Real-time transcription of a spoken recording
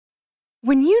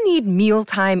When you need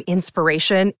mealtime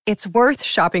inspiration, it's worth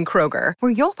shopping Kroger,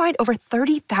 where you'll find over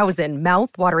 30,000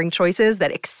 mouth-watering choices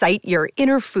that excite your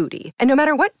inner foodie. And no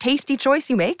matter what tasty choice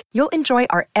you make, you'll enjoy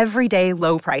our everyday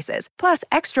low prices, plus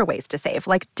extra ways to save,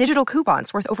 like digital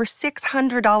coupons worth over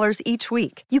 $600 each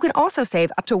week. You can also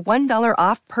save up to $1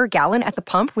 off per gallon at the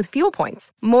pump with fuel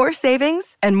points. More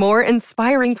savings and more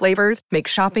inspiring flavors make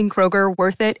shopping Kroger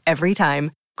worth it every time.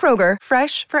 Kroger,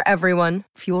 fresh for everyone.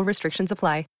 Fuel restrictions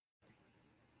apply.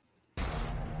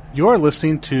 You're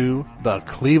listening to the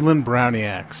Cleveland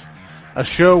Browniacs, a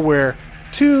show where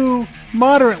two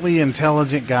moderately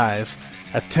intelligent guys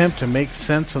attempt to make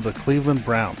sense of the Cleveland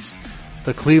Browns.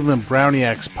 The Cleveland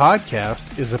Browniacs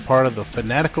podcast is a part of the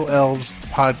Fanatical Elves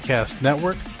podcast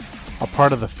network, a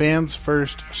part of the Fans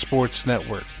First Sports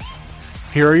Network.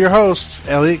 Here are your hosts,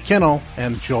 Elliot Kennel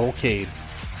and Joel Cade.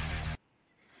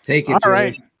 Take it, All Joel.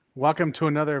 right. Welcome to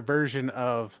another version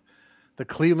of the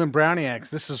Cleveland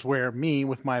Browniacs. This is where me,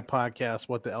 with my podcast,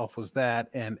 What the Elf Was That,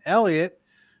 and Elliot,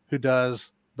 who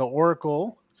does the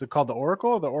Oracle. Is it called the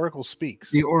Oracle or the Oracle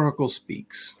Speaks? The Oracle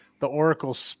Speaks. The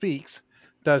Oracle Speaks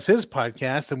does his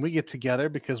podcast, and we get together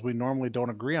because we normally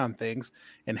don't agree on things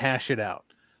and hash it out.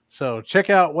 So check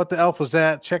out What the Elf Was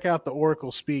That. Check out the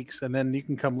Oracle Speaks, and then you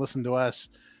can come listen to us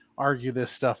argue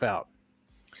this stuff out.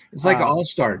 It's like an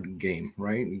all-star game,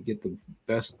 right? You get the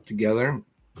best together.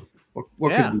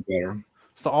 What could be better?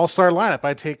 It's the all-star lineup.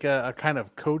 I take a kind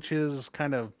of coach's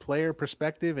kind of player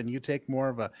perspective, and you take more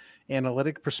of a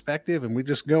analytic perspective, and we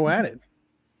just go at it.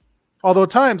 Although at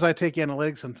times I take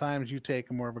analytics, and times you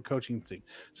take more of a coaching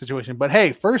situation. But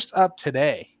hey, first up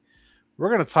today, we're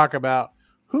going to talk about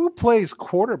who plays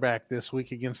quarterback this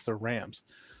week against the Rams.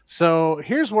 So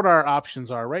here's what our options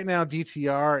are. Right now,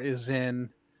 DTR is in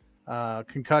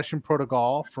concussion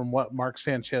protocol from what Mark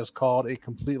Sanchez called a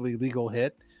completely legal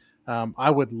hit. I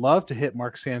would love to hit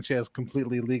Mark Sanchez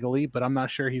completely legally, but I'm not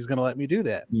sure he's going to let me do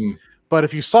that. But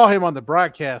if you saw him on the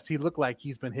broadcast, he looked like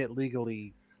he's been hit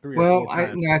legally 3 or 4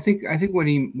 times. I think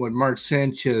what Mark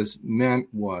Sanchez meant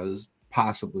was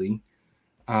possibly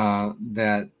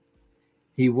that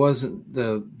he wasn't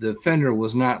the defender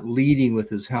was not leading with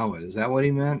his helmet. Is that what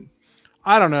he meant?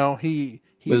 I don't know. He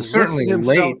was certainly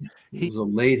late. It was a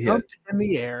late hit in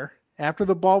the air after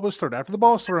the ball was thrown. After the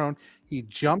ball was thrown, he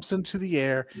jumps into the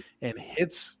air and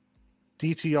hits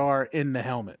DTR in the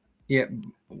helmet. Yeah.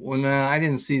 Well, no, I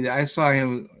didn't see that.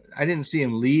 I didn't see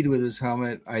him lead with his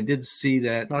helmet. I did see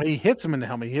that. No, he hits him in the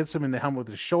helmet. He hits him in the helmet with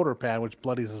his shoulder pad, which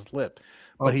bloodies his lip.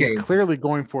 But he's clearly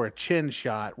going for a chin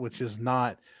shot, which is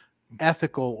not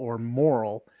ethical or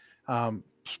moral.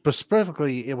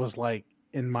 Specifically, it was like,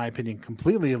 in my opinion,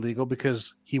 completely illegal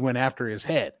because he went after his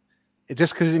head.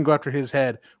 Just because he didn't go after his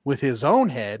head with his own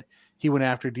head, he went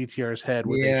after DTR's head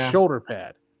with a shoulder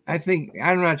pad.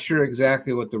 I'm not sure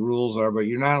exactly what the rules are, but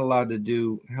you're not allowed to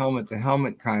do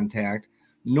helmet-to-helmet contact,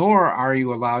 nor are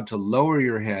you allowed to lower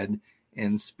your head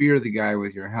and spear the guy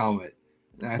with your helmet.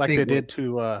 Like they did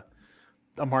to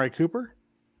Amari Cooper?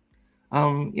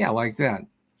 Yeah, like that.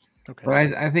 Okay. But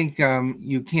I think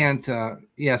you can't. So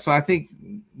I think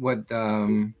what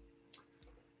I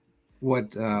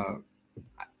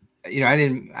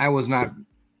was not.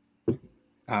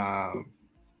 I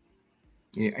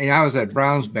was at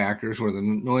Browns backers where the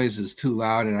noise is too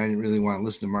loud, and I didn't really want to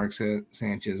listen to Mark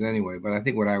Sanchez anyway. But I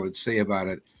think what I would say about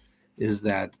it is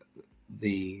that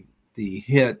the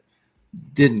hit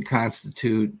didn't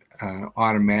constitute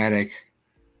automatic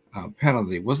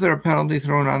penalty. Was there a penalty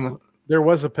thrown on the? There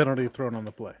was a penalty thrown on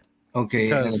the play.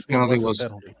 Okay, and the penalty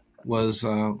was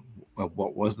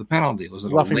what was the penalty? Was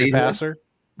it roughing the passer?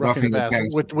 Roughing the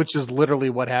passer, which is literally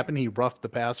what happened. He roughed the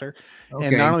passer,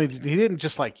 and not only he didn't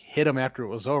just like hit him after it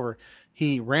was over,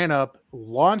 he ran up,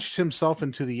 launched himself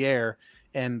into the air,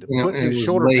 and put his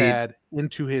shoulder pad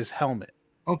into his helmet.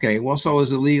 Okay, well, so it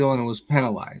was illegal and it was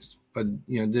penalized, but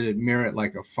did it merit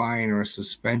like a fine or a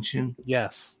suspension?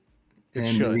 Yes, it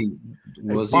should.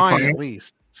 Was he fined at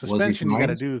least? Suspension, you got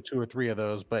to do 2 or 3 of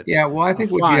those, but I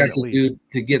think what you have to do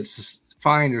to get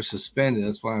fined or suspended,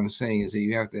 that's what I'm saying, is that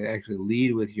you have to actually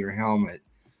lead with your helmet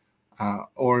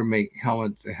or make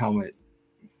helmet-to-helmet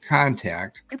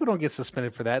contact. People don't get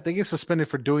suspended for that. They get suspended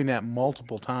for doing that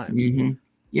multiple times. Mm-hmm.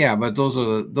 Yeah, but those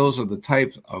are the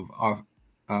types of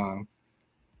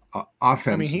offense.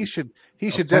 I mean, he should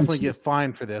definitely get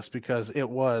fined for this because it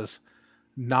was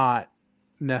not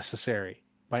necessary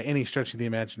by any stretch of the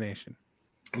imagination.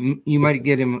 You might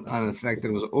get him on the fact that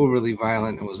it was overly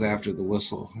violent and was after the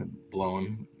whistle had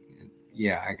blown.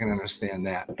 Yeah, I can understand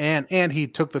that. And he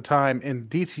took the time, and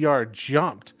DTR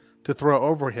jumped to throw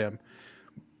over him,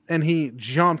 and he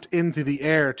jumped into the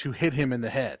air to hit him in the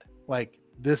head. Like,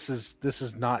 this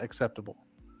is not acceptable.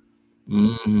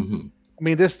 Mm-hmm. I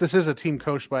mean, this is a team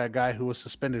coached by a guy who was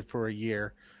suspended for a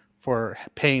year for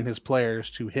paying his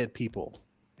players to hit people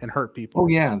and hurt people. Oh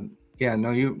yeah, yeah. No,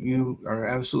 you are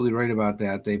absolutely right about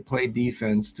that. They play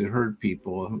defense to hurt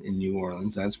people in New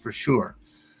Orleans. That's for sure.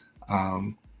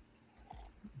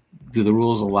 Do the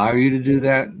rules allow you to do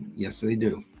that? Yes, they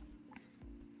do.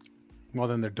 Well,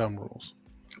 then they're dumb rules.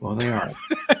 Well, they are.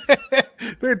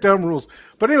 They're dumb rules.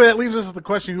 But anyway, that leaves us with the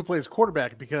question: who plays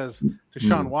quarterback? Because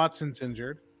Deshaun Watson's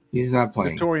injured. He's not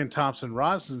playing. Dorian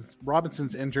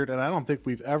Robinson's injured, and I don't think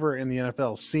we've ever in the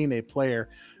NFL seen a player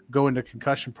go into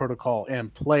concussion protocol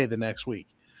and play the next week.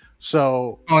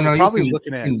 So,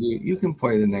 you can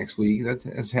play the next week. That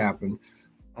has happened,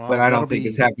 but I don't think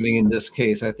it's happening in this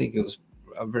case. I think it was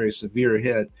a very severe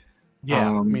hit. Yeah,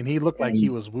 I mean, he looked like he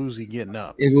was woozy getting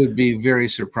up. It would be very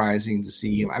surprising to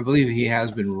see him. I believe he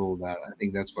has been ruled out. I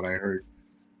think that's what I heard.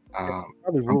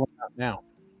 Probably ruled out now.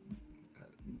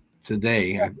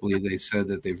 Today, I believe they said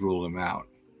that they've ruled him out.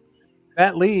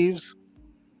 That leaves,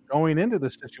 going into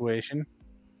this situation,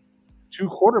 2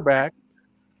 quarterbacks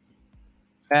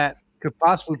that could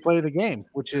possibly play the game,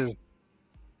 which is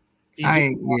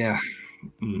PJ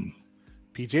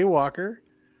Walker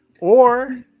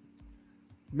or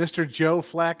Mr. Joe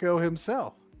Flacco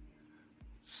himself.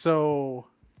 So,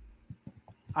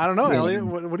 I don't know, Elliot.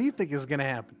 What do you think is going to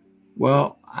happen?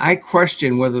 Well, I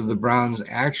question whether the Browns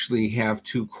actually have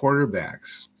 2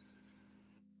 quarterbacks.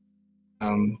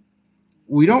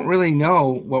 We don't really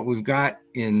know what we've got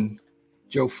in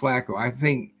Joe Flacco. I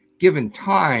think given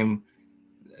time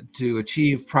to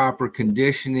achieve proper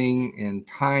conditioning and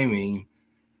timing,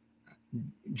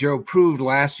 Joe proved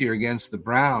last year against the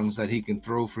Browns that he can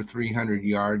throw for 300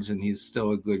 yards and he's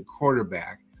still a good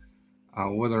quarterback.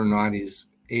 Whether or not he's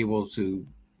able to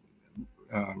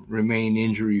remain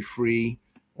injury-free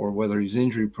or whether he's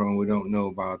injury-prone, we don't know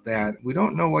about that. We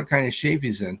don't know what kind of shape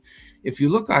he's in. If you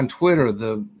look on Twitter,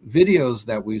 the videos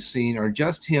that we've seen are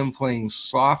just him playing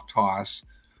soft toss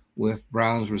with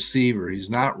Brown's receiver. He's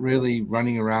not really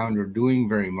running around or doing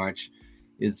very much.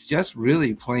 It's just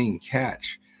really playing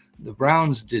catch. The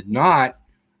Browns did not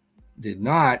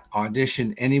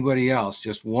audition anybody else,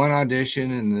 just one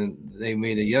audition, and then they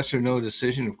made a yes or no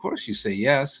decision. Of course, you say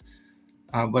yes.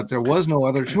 But there was no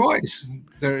other choice.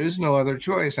 There is no other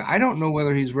choice. I don't know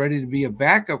whether he's ready to be a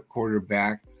backup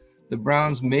quarterback. The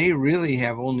Browns may really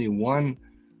have only one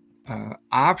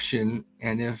option.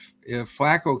 And if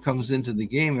Flacco comes into the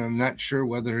game, I'm not sure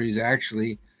whether he's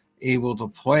actually able to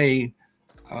play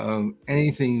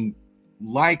anything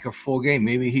like a full game.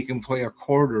 Maybe he can play a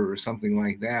quarter or something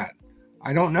like that.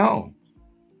 I don't know.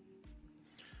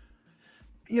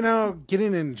 You know,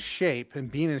 getting in shape and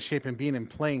being in shape and being in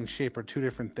playing shape are 2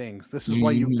 different things. This is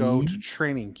why you go to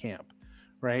training camp,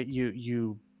 right?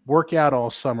 You work out all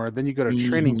summer, then you go to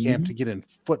training camp to get in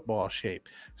football shape.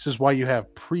 This is why you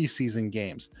have preseason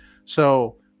games.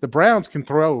 So the Browns can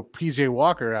throw PJ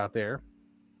Walker out there,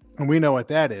 and we know what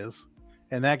that is.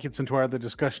 And that gets into our other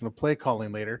discussion of play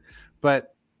calling later.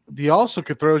 But they also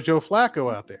could throw Joe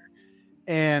Flacco out there.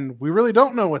 And we really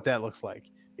don't know what that looks like.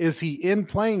 Is he in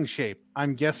playing shape?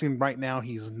 I'm guessing right now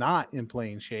he's not in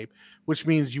playing shape, which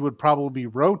means you would probably be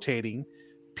rotating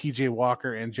PJ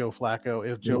Walker and Joe Flacco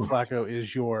if Joe Flacco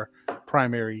is your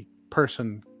primary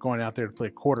person going out there to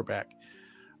play quarterback.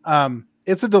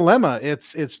 It's a dilemma.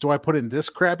 It's do I put in this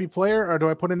crappy player or do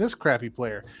I put in this crappy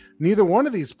player? Neither one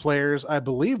of these players, I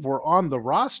believe, were on the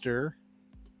roster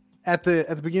at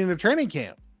the beginning of training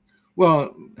camp.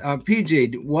 Well,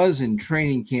 PJ was in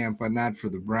training camp, but not for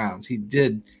the Browns. He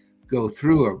did go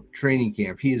through a training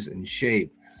camp. He's in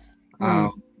shape.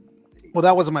 Well,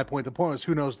 that wasn't my point. The point was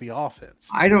who knows the offense.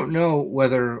 I don't know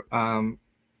whether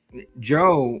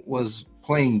Joe was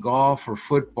playing golf or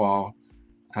football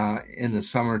in the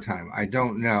summertime. I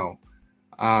don't know.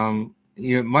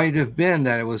 It might have been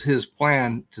that it was his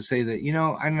plan to say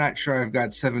that, I'm not sure I've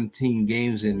got 17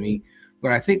 games in me.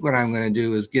 But I think what I'm going to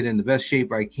do is get in the best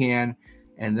shape I can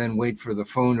and then wait for the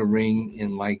phone to ring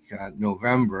in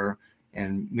November.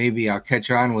 And maybe I'll catch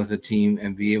on with the team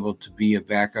and be able to be a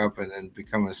backup and then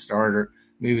become a starter.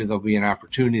 Maybe there'll be an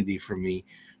opportunity for me.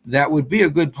 That would be a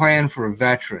good plan for a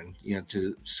veteran,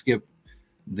 to skip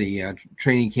the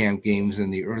training camp games in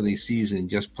the early season,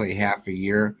 just play half a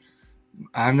year.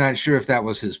 I'm not sure if that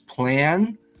was his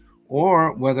plan,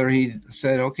 or whether he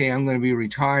said, okay, I'm going to be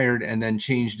retired and then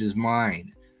changed his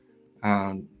mind.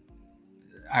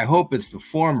 I hope it's the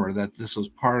former, that this was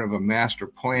part of a master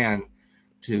plan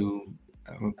to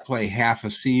play half a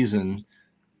season,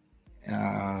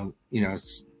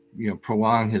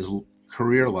 prolong his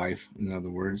career life, in other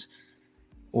words.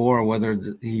 or whether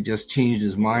he just changed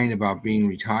his mind about being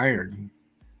retired.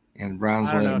 And Browns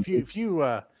I don't let know him. if you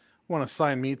want to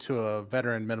sign me to a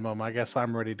veteran minimum. I guess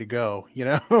I'm ready to go.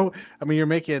 I mean, you're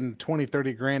making 20,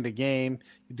 30 grand a game.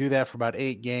 You do that for about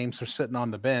 8 games. Or sitting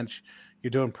on the bench,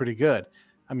 you're doing pretty good.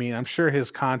 I mean, I'm sure his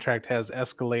contract has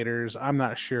escalators. I'm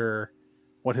not sure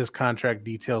what his contract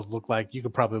details look like. You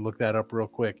could probably look that up real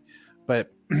quick.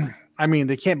 But I mean,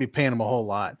 they can't be paying him a whole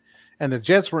lot. And the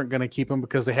Jets weren't going to keep him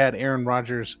because they had Aaron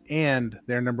Rodgers and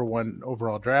their number 1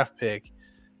 overall draft pick.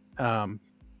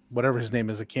 Whatever his name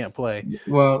is, that can't play.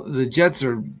 Well, the Jets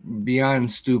are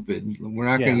beyond stupid. We're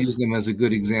not going to use them as a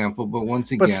good example, but once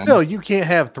again, but still, you can't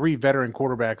have 3 veteran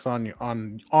quarterbacks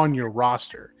on your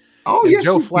roster. Oh, and yes,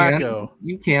 Joe you Flacco, can.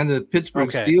 You can. The Pittsburgh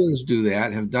Steelers do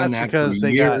that. Have done that for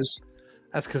years.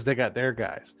 That's because they got their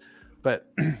guys. But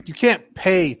you can't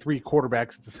pay 3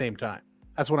 quarterbacks at the same time.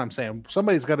 That's what I'm saying.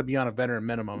 Somebody's got to be on a veteran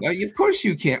minimum. Of course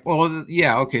you can't. Well,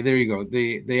 yeah, okay, there you go.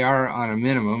 They are on a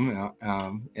minimum,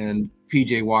 and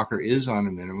PJ Walker is on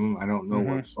a minimum. I don't know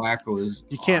what Flacco is.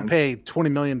 You can't pay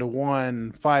 $20 million to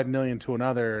one, $5 million to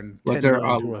another, and $10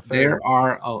 million to a third.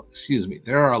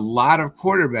 There are a lot of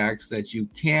quarterbacks that you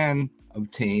can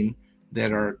obtain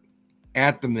that are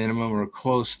at the minimum or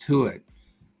close to it,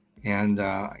 and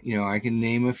I can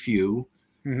name a few.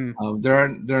 There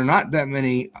are not that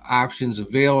many options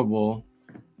available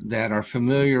that are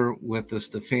familiar with the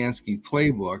Stefanski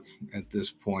playbook at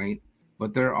this point,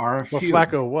 but there are a few. Well,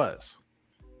 Flacco was.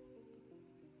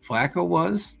 Flacco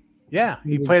was? Yeah,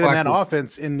 he played in that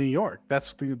offense in New York.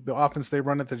 That's the offense they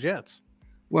run at the Jets.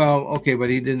 Well, okay, but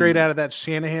he didn't. Straight out of that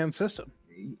Shanahan system.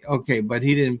 Okay, but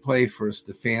he didn't play for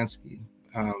Stefanski.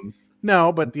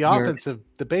 No, but the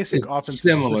basic offensive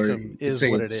system is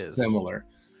what it is. Similar.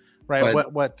 Right.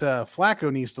 What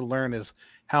Flacco needs to learn is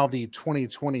how the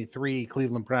 2023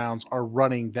 Cleveland Browns are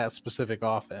running that specific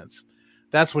offense.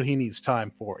 That's what he needs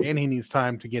time for. And he needs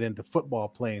time to get into football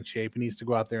playing shape. He needs to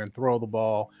go out there and throw the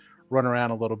ball, run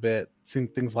around a little bit,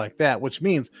 things like that, which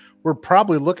means we're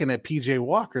probably looking at PJ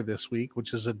Walker this week,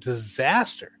 which is a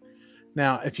disaster.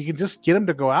 Now, if you can just get him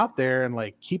to go out there and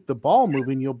keep the ball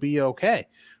moving, you'll be okay.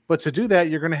 But to do that,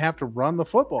 you're going to have to run the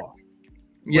football.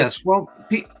 Yes. Well,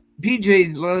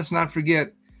 PJ, let us not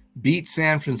forget, beat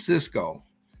San Francisco.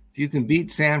 If you can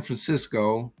beat San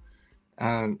Francisco,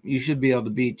 you should be able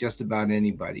to beat just about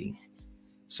anybody.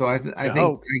 So I think I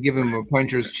give him a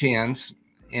puncher's chance.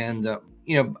 And,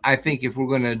 I think if we're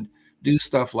going to do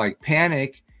stuff like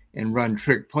panic and run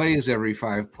trick plays every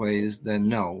 5 plays, then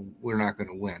no, we're not going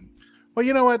to win. Well,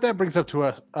 you know what? That brings up to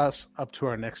us up to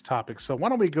our next topic. So why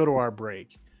don't we go to our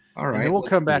break? All right. And then we'll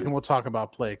come back and we'll talk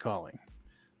about play calling.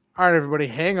 All right, everybody,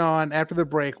 hang on. After the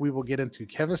break, we will get into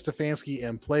Kevin Stefanski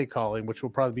and play calling, which will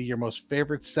probably be your most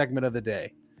favorite segment of the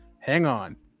day. Hang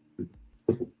on.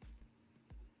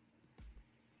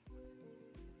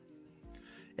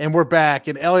 And we're back,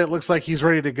 and Elliot looks like he's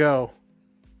ready to go.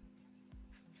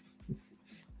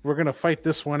 We're going to fight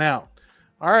this one out.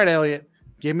 All right, Elliot,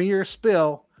 give me your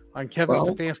spill on Kevin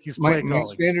Stefanski's play calling. My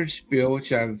standard spiel,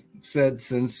 which I've said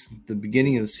since the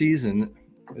beginning of the season,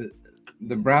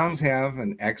 the Browns have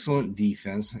an excellent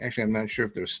defense. Actually, I'm not sure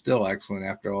if they're still excellent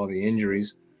after all the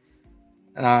injuries.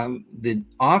 The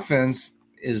offense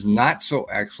is not so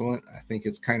excellent. I think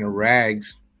it's kind of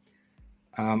rags.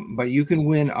 But you can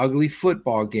win ugly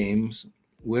football games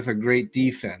with a great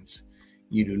defense.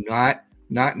 You do not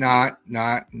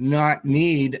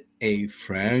need a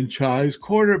franchise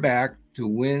quarterback to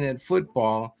win at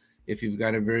football if you've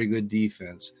got a very good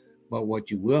defense. But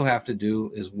what you will have to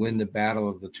do is win the battle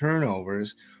of the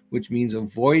turnovers, which means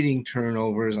avoiding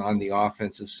turnovers on the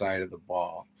offensive side of the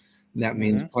ball. And that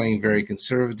means playing very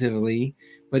conservatively.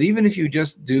 But even if you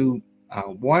just do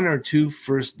 1 or 2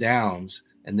 first downs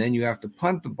and then you have to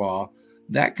punt the ball,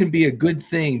 that can be a good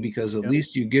thing because at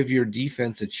least you give your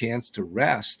defense a chance to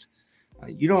rest.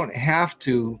 You don't have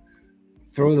to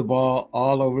throw the ball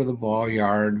all over the ball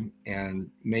yard and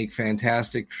make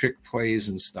fantastic trick plays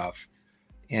and stuff.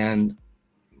 And,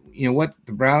 what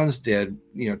the Browns did,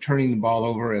 turning the ball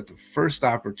over at the first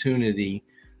opportunity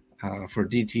for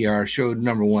DTR showed,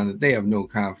 number one, that they have no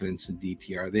confidence in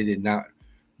DTR. They did not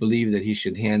believe that he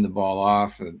should hand the ball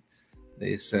off. And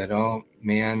they said, oh,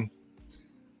 man,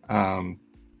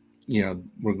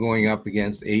 we're going up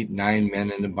against 8, 9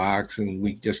 men in the box, and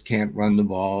we just can't run the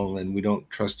ball, and we don't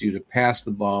trust you to pass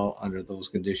the ball under those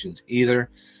conditions either.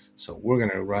 So we're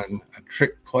going to run a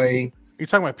trick play. You're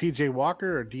talking about PJ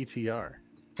Walker or DTR?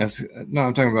 No,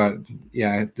 I'm talking about,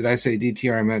 did I say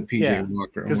DTR? I meant PJ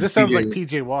Walker. Because this sounds like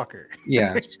PJ Walker.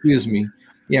 Yeah, excuse me.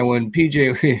 Yeah, when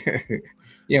PJ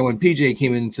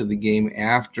came into the game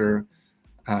after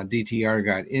DTR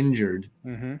got injured,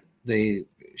 Mm-hmm. they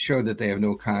showed that they have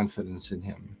no confidence in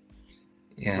him,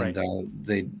 and Right.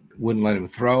 they wouldn't let him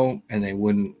throw, and they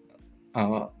wouldn't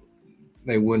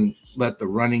let the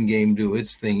running game do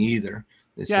its thing either.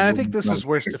 They Yeah, said, and I we'll think just this run is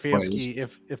where trick plays.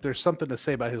 Stefanski, if there's something to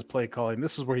say about his play calling,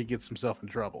 this is where he gets himself in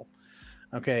trouble.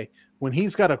 Okay, when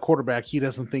he's got a quarterback he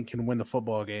doesn't think can win the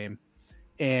football game,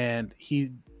 and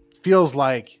he feels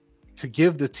like to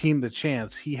give the team the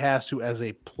chance, he has to, as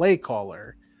a play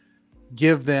caller,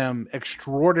 give them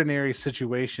extraordinary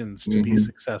situations to be Mm-hmm.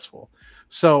 successful.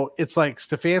 So it's like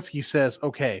Stefanski says,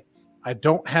 okay, I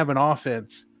don't have an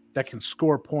offense that can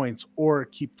score points or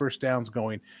keep first downs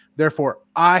going. Therefore,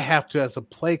 I have to, as a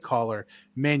play caller,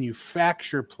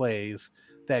 manufacture plays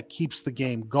that keeps the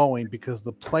game going because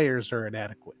the players are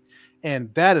inadequate.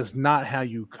 And that is not how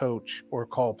you coach or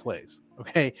call plays.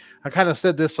 Okay. I kind of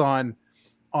said this on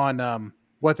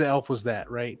what the elf was that,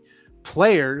 right?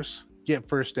 Players get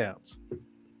first downs.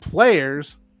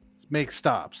 Players make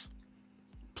stops.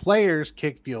 Players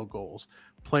kick field goals.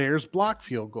 Players block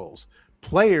field goals.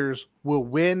 Players will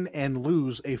win and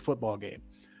lose a football game.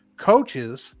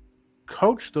 Coaches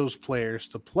coach those players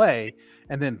to play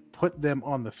and then put them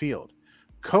on the field.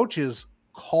 Coaches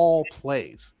call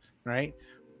plays, right?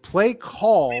 Play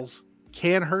calls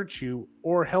can hurt you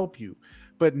or help you,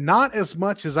 but not as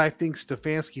much as I think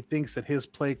Stefanski thinks that his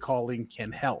play calling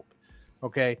can help.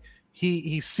 Okay.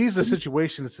 He sees a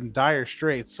situation that's in dire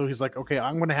straits, so he's like, okay,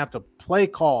 I'm going to have to play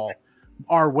call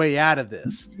our way out of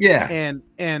this. Yeah.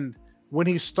 And when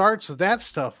he starts that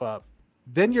stuff up,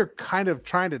 then you're kind of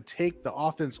trying to take the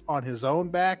offense on his own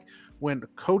back when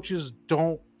coaches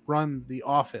don't run the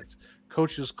offense.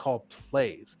 Coaches call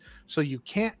plays. So you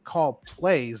can't call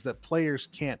plays that players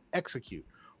can't execute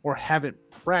or haven't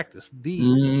practiced. The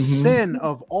Mm-hmm. sin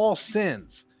of all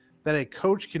sins that a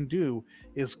coach can do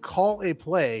is call a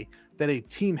play that a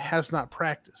team has not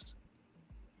practiced.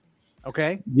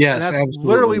 Okay? And Yes, that's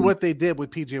literally absolutely. what they did with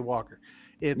PJ Walker.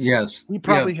 It's Yes. he Yeah,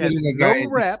 probably had putting a no guy.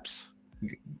 reps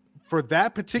for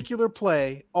that particular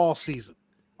play all season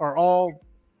or all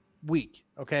week.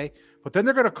 Okay. But then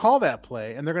they're going to call that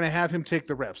play and they're going to have him take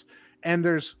the reps. And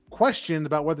there's question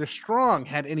about whether Strong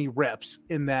had any reps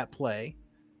in that play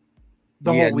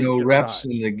the He whole had week no or reps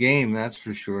not. in the game, that's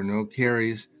for sure. No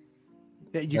carries.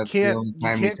 That That's the only you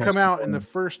time he can't come touched the out in ball. the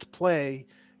first play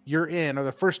you're in or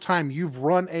the first time you've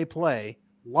run a play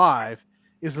live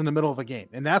is in the middle of a game.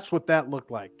 And that's what that looked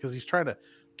like because he's trying to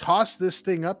toss this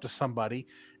thing up to somebody.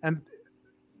 And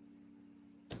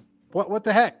what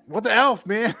the heck? What the elf,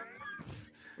 man?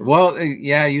 Well,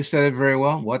 yeah, you said it very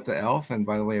well. What the Elf? And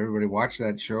by the way, everybody watch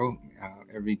that show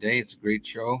every day. It's a great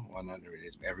show. Well, not every day,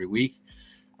 it's every week.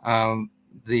 Um,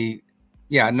 the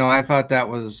yeah, no, I thought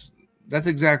that's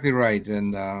exactly right.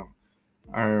 And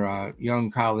our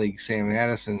young colleague Sam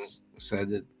Addison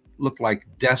said it looked like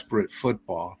desperate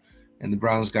football, and the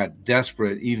Browns got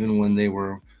desperate even when they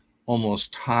were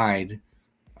almost tied.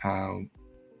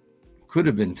 Could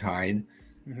have been tied.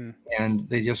 Mm-hmm. And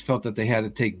they just felt that they had to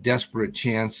take desperate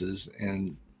chances.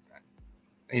 And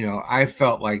I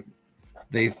felt like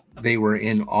they were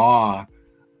in awe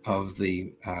of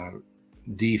the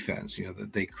defense.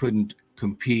 That they couldn't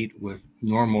compete with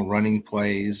normal running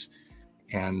plays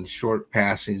and short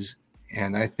passes.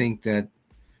 And I think that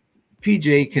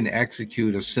PJ can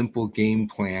execute a simple game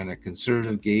plan, a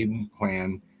conservative game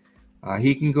plan.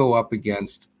 He can go up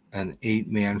against an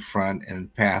 8-man front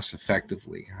and pass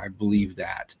effectively. I believe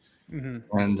that.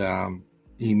 Mm-hmm. And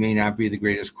he may not be the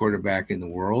greatest quarterback in the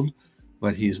world,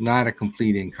 but he's not a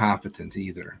complete incompetent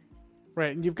either.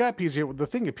 Right. And you've got PJ. The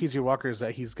thing of PJ Walker is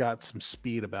that he's got some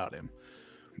speed about him.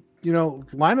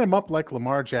 Line him up like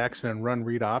Lamar Jackson and run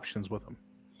read options with him.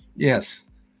 Yes.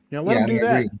 Let him do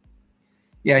that.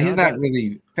 Yeah, he's not that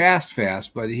really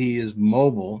fast, but he is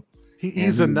mobile.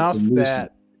 he's enough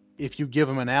that if you give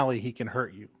him an alley, he can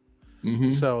hurt you.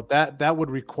 Mm-hmm. So that would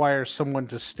require someone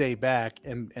to stay back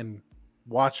and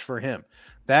watch for him.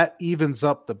 That evens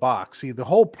up the box. See, the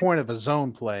whole point of a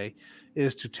zone play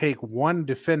is to take one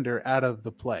defender out of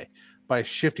the play by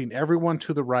shifting everyone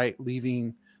to the right,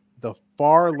 leaving the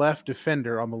far left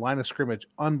defender on the line of scrimmage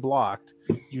unblocked.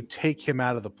 You take him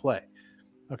out of the play.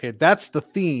 Okay, that's the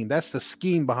theme. That's the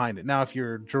scheme behind it. Now, if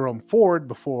you're Jerome Ford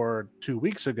before 2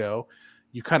 weeks ago,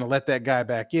 you kind of let that guy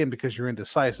back in because you're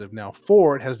indecisive. Now,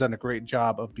 Ford has done a great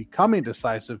job of becoming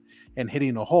decisive and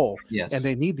hitting a hole. Yes. And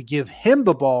they need to give him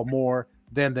the ball more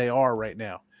than they are right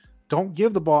now. Don't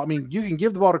give the ball. I mean, you can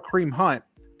give the ball to Kareem Hunt,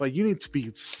 but you need to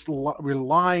be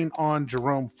relying on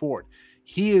Jerome Ford.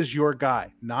 He is your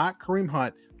guy, not Kareem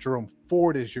Hunt. Jerome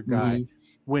Ford is your guy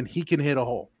when he can hit a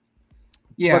hole.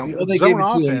 Yeah, But well, the zone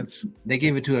offense, they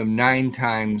gave it to him 9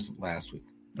 times last week.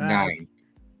 9.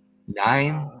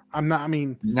 9? I'm not. I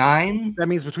mean, 9? that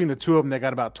means between the two of them, they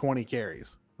got about 20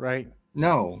 carries, right?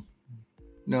 No,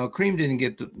 Cream didn't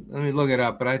get to. Let me look it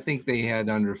up, but I think they had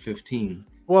under 15.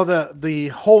 Well, the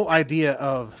whole idea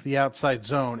of the outside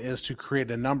zone is to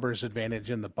create a numbers advantage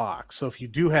in the box. So if you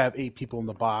do have 8 people in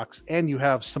the box and you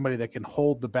have somebody that can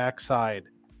hold the backside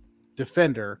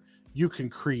defender, you can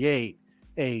create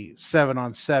a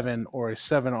 7-on-7 or a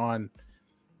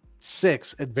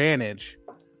 7-on-6 advantage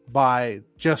by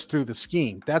just through the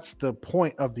scheme. That's the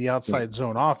point of the outside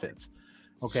zone offense.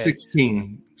 Okay.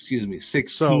 16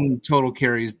 total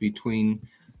carries between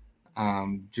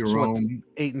Jerome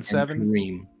 8 and 7,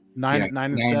 Kareem. 9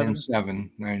 and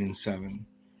 7. 9 and 7.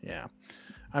 Yeah.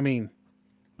 I mean,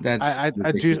 that's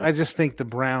I just think the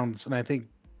Browns, and I think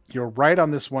you're right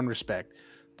on this one respect.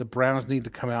 The Browns need to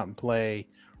come out and play,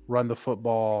 run the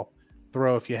football,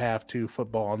 throw if you have to,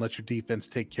 football, and let your defense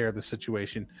take care of the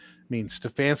situation. I mean,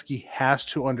 Stefanski has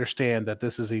to understand that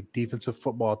this is a defensive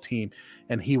football team,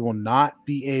 and he will not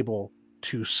be able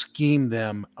to scheme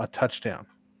them a touchdown.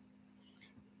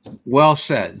 Well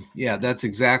said. Yeah, that's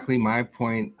exactly my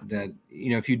point. That,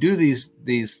 if you do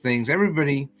these things,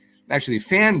 everybody, actually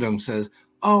fandom, says,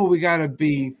 "Oh, we got to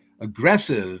be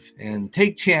aggressive and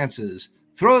take chances,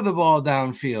 throw the ball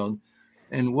downfield."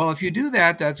 And well, if you do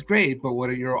that, that's great. But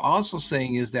what you're also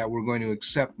saying is that we're going to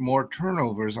accept more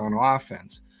turnovers on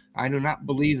offense. I do not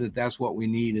believe that that's what we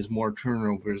need, is more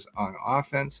turnovers on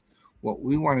offense. What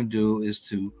we want to do is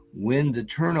to win the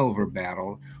turnover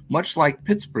battle, much like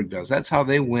Pittsburgh does. That's how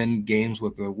they win games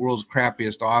with the world's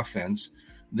crappiest offense.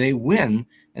 They win,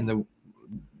 and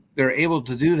they're able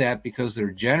to do that because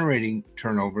they're generating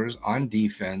turnovers on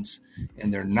defense,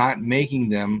 and they're not making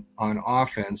them on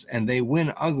offense, and they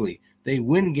win ugly. They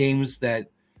win games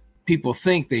that people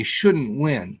think they shouldn't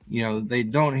win. They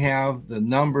don't have the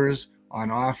numbers on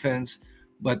offense,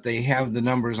 but they have the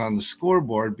numbers on the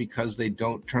scoreboard because they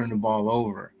don't turn the ball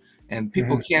over. And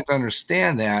people can't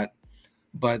understand that.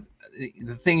 But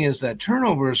the thing is that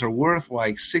turnovers are worth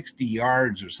like 60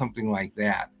 yards or something like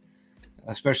that,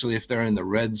 especially if they're in the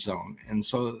red zone. And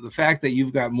so the fact that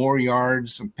you've got more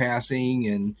yards of passing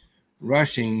and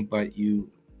rushing, but you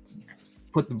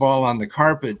put the ball on the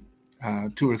carpet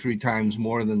 2 or 3 times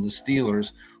more than the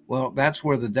Steelers, well, that's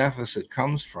where the deficit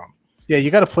comes from. Yeah,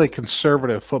 you got to play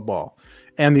conservative football.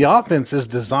 And the offense is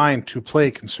designed to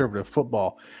play conservative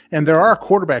football. And there are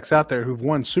quarterbacks out there who've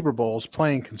won Super Bowls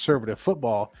playing conservative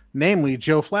football, namely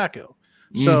Joe Flacco.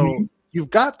 So you've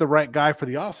got the right guy for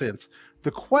the offense.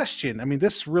 The question, I mean,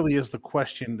 this really is the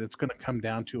question that's going to come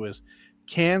down to is,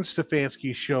 can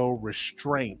Stefanski show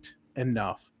restraint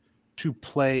enough to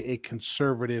play a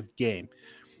conservative game?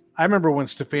 I remember when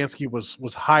Stefanski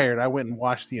was hired, I went and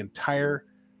watched the entire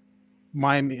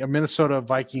Minnesota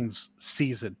Vikings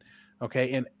season.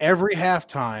 Okay. And every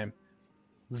halftime,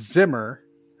 Zimmer,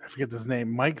 I forget his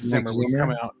name, Mike Zimmer would come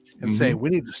out and say,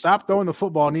 we need to stop throwing the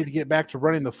football, need to get back to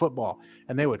running the football.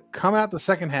 And they would come out the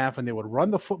second half and they would run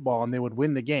the football and they would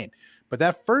win the game. But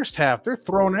that first half, they're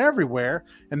thrown everywhere.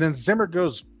 And then Zimmer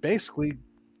goes basically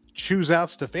choose out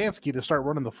Stefanski to start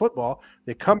running the football.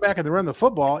 They come back and they run the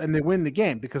football and they win the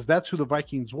game because that's who the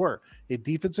Vikings were, a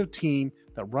defensive team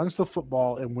that runs the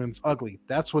football and wins ugly.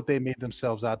 That's what they made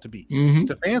themselves out to be.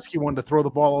 Stefanski wanted to throw the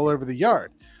ball all over the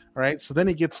yard. All right. So then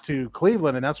he gets to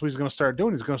Cleveland and that's what he's going to start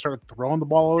doing. He's going to start throwing the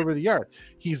ball all over the yard.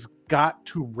 He's got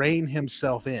to rein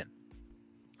himself in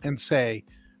and say,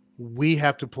 we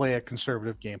have to play a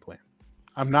conservative game plan.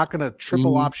 I'm not going to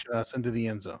triple option us into the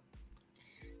end zone.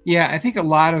 Yeah, I think a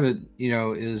lot of it,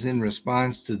 is in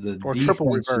response to the triple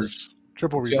reverse.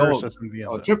 Triple reverse us into the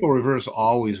end zone. Triple reverse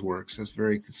always works. That's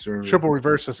very conservative. Triple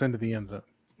reverse us into the end zone.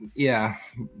 Yeah,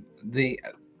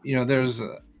 there's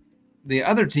the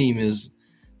other team is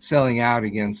selling out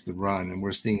against the run, and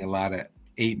we're seeing a lot of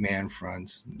 8-man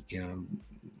fronts,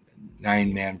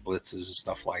 9-man blitzes and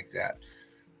stuff like that.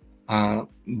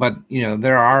 But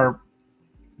there are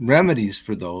remedies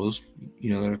for those,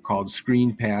 they're called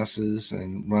screen passes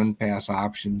and run pass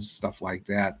options, stuff like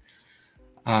that.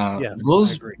 Yes,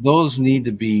 those need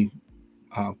to be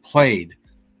played.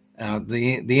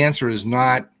 The answer is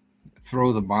not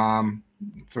throw the bomb,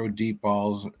 throw deep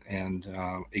balls, and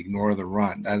ignore the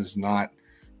run. That is not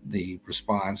the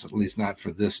response, at least not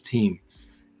for this team.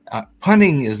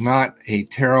 Punting is not a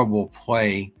terrible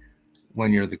play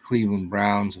when you're the Cleveland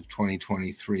Browns of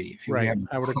 2023. Right.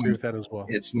 I would agree with that as well.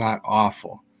 It's not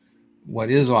awful. What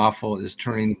is awful is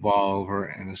turning the ball over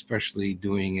and especially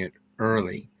doing it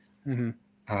early. And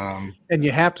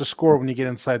you have to score when you get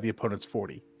inside the opponent's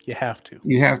 40. You have to.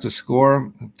 You have to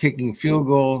score. Kicking field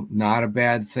goal, not a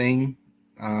bad thing.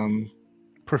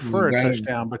 Prefer a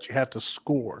touchdown, but you have to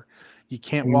score. You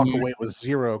can't walk away with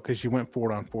 0 because you went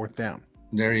for it on 4th down.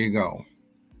 There you go.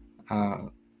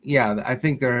 I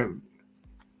think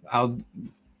I'll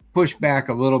push back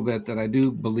a little bit that I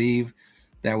do believe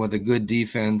that with a good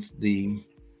defense, the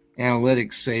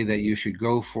analytics say that you should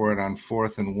go for it on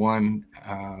 4th and 1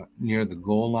 near the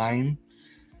goal line.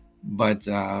 But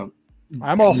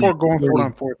I'm all for going for it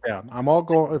on 4th down. I'm all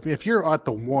going. If you're at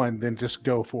the 1, then just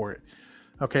go for it.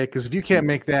 Okay, because if you can't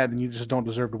make that, then you just don't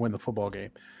deserve to win the football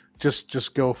game.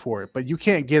 Just go for it. But you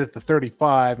can't get at the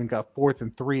 35 and got 4th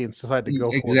and 3 and decide to go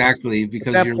for it. Exactly,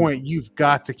 because at that point you've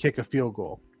got to kick a field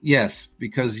goal. Yes,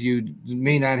 because you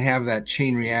may not have that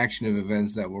chain reaction of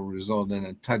events that will result in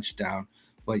a touchdown,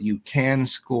 but you can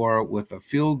score with a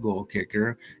field goal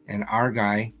kicker, and our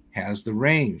guy has the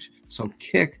range. So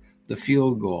kick the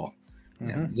field goal.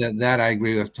 That I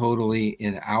agree with totally.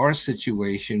 In our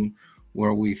situation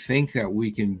where we think that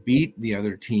we can beat the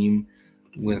other team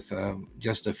with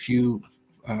just a few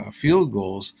field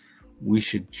goals, we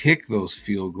should kick those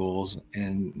field goals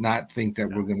and not think that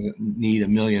we're going to need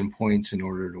 1,000,000 points in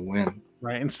order to win.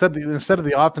 Right. Instead of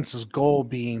the offense's goal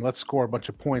being let's score a bunch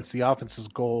of points, the offense's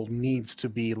goal needs to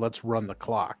be let's run the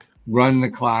clock. Run the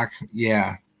clock.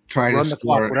 Yeah. Try run to the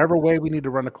score. Clock, whatever way we need to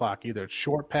run the clock. Either it's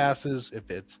short passes,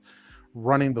 if it's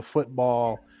running the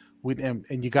football, and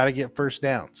you got to get first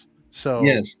downs. So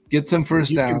yes, get some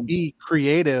first downs. You can be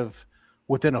creative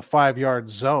within a 5-yard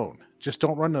zone. Just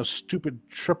don't run those stupid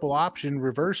triple option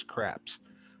reverse craps.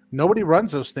 Nobody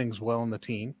runs those things well in the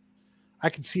team. I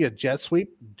can see a jet sweep,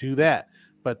 do that.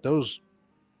 But those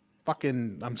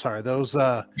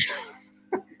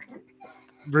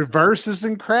reverses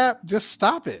and crap, just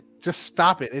stop it. Just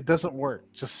stop it. It doesn't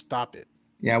work. Just stop it.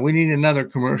 Yeah, we need another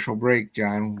commercial break,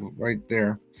 John, right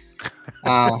there.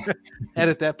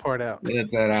 Edit that part out.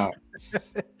 Edit that out.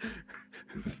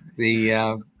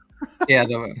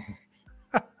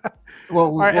 Well,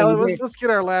 all right, let's get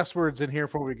our last words in here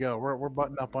before we go. We're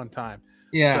buttoned up on time.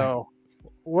 Yeah. So,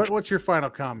 what's your final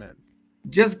comment?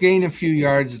 Just gain a few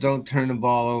yards. Don't turn the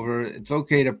ball over. It's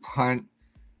okay to punt,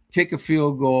 kick a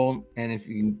field goal, and if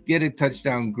you can get a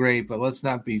touchdown, great. But let's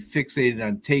not be fixated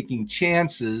on taking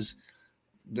chances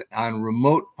on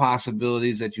remote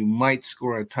possibilities that you might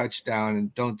score a touchdown,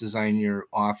 and don't design your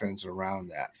offense around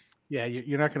that. Yeah,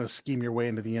 you're not going to scheme your way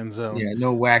into the end zone. Yeah,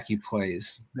 no wacky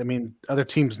plays. I mean, other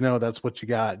teams know that's what you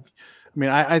got. I mean,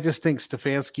 I just think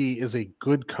Stefanski is a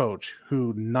good coach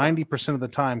who 90% of the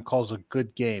time calls a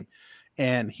good game,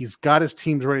 and he's got his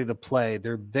teams ready to play.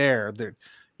 They're there.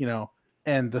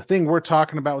 And the thing we're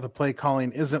talking about with the play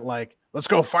calling isn't like, let's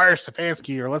go fire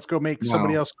Stefanski or let's go make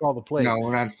somebody else call the plays. No,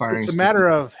 we're not firing. It's a matter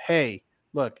of, hey,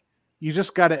 look, you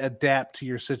just got to adapt to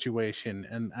your situation.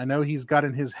 And I know he's got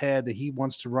in his head that he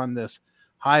wants to run this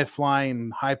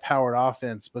high-flying, high-powered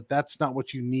offense, but that's not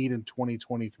what you need in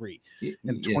 2023.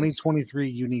 In 2023,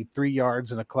 you need 3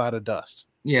 yards and a cloud of dust.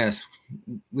 Yes,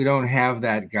 we don't have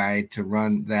that guy to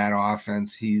run that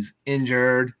offense. He's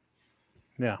injured.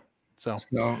 Yeah. So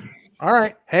all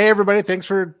right. Hey, everybody. Thanks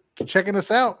for checking us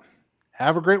out.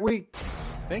 Have a great week.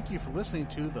 Thank you for listening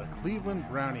to the Cleveland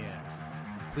Browniacs.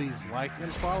 Please like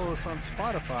and follow us on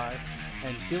Spotify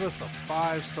and give us a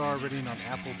 5-star rating on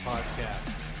Apple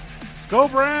Podcasts. Go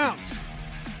Browns!